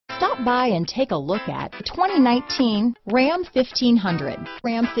Stop by and take a look at the 2019 Ram 1500.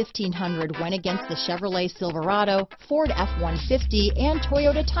 Ram 1500 went against the Chevrolet Silverado, Ford F-150, and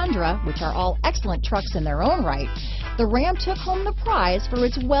Toyota Tundra, which are all excellent trucks in their own right. The Ram took home the prize for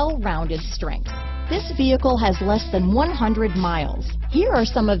its well-rounded strengths. This vehicle has less than 100 miles. Here are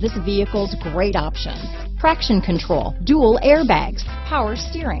some of this vehicle's great options: traction control, dual airbags, power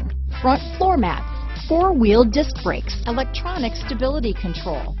steering, front floor mats, four-wheel disc brakes, electronic stability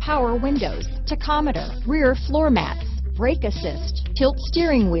control, power windows, tachometer, rear floor mats, brake assist, tilt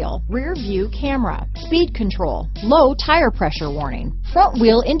steering wheel, rear view camera, speed control, low tire pressure warning, front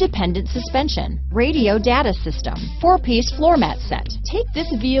wheel independent suspension, radio data system, four-piece floor mat set. Take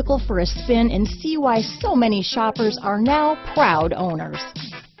this vehicle for a spin and see why so many shoppers are now proud owners.